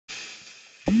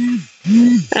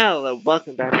Hello,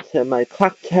 welcome back to my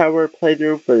Clock Tower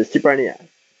playthrough for the Super NES.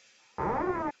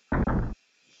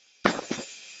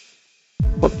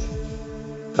 Whoops.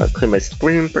 Gotta clear my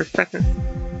screen for a second.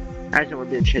 As we're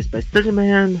being chased by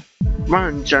Slenderman.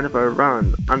 Run, Jennifer,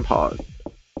 run. Unpause.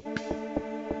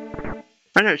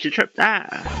 Oh no, she tripped.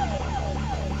 Ah!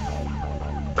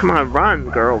 Come on, run,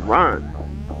 girl, run.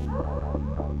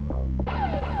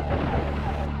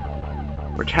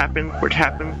 We're tapping.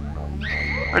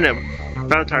 Oh no,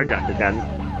 fell to our death again.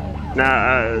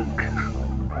 No.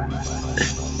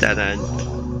 Dead end.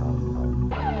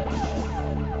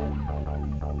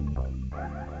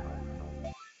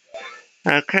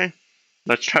 Okay,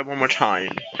 let's try one more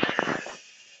time.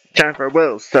 Jennifer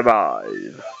will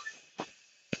survive.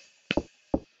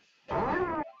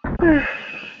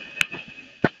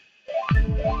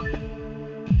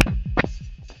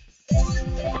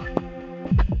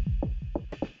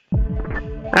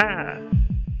 Ah!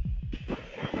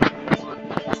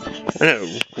 No,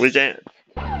 we danced.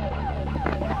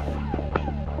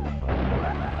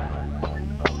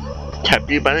 Tap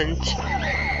the buttons.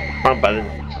 Wrong button.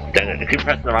 Dang it, I keep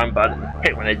pressing the wrong button. I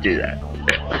hate when I do that.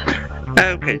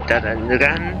 Okay, dead end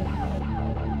again.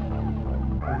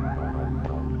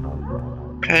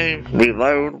 Okay,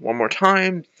 reload one more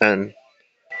time, then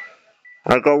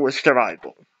I'll go with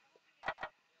survival.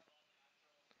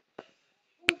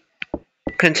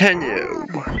 Continue.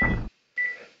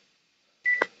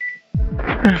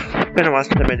 Been a while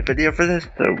since I made a video for this,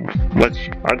 so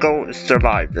our goal is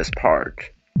survive this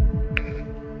part.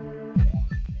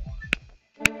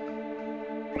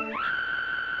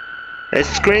 A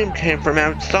scream came from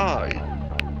outside.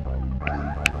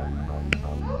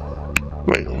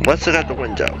 Wait, what's it at the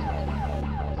window?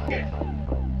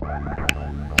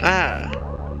 Ah.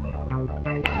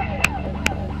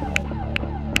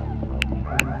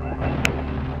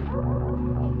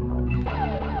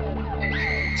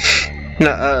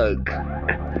 Ugh.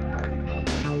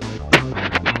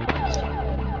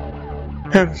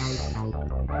 Don't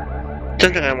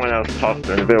think anyone else talked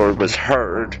and the video was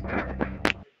heard.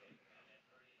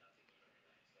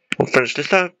 We'll finish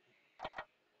this up.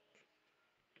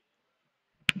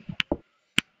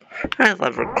 I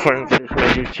love recording things for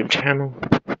my YouTube channel.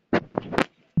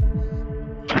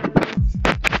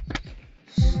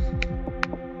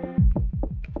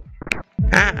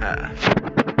 Ah.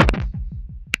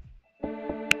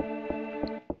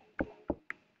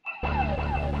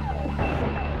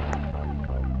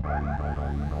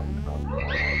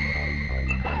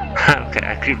 Okay,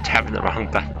 I keep tapping the wrong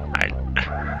button.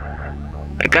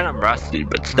 Again, I'm rusty,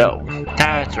 but still.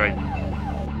 That's right.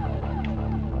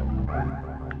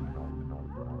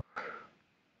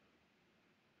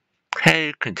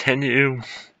 Okay, continue.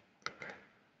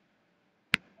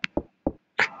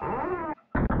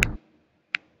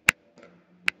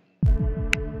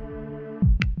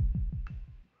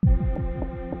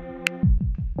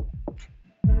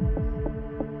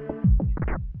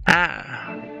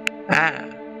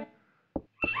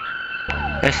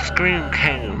 A scream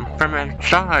came from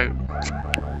outside.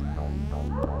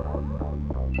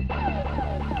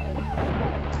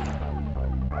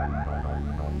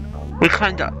 We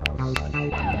climbed up.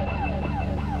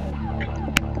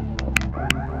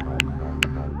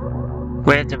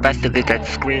 We had to investigate that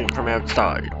scream from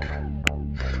outside.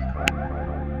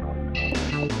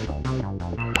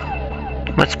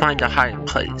 Let's find a hiding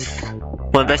place.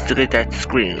 We'll investigate that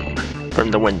scream from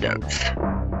the windows.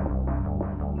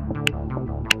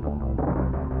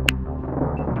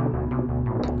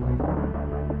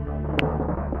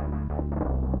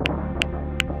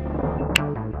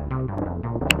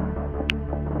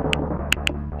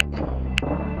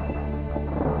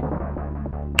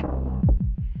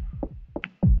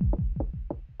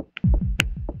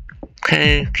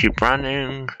 Okay, keep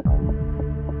running.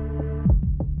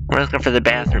 We're looking for the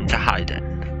bathroom to hide in.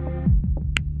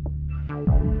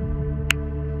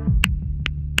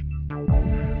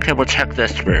 Okay, we'll check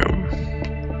this room.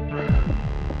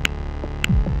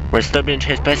 We're still being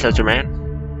chased by Slenderman.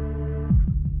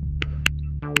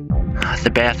 The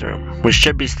bathroom. We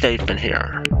should be safe in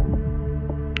here.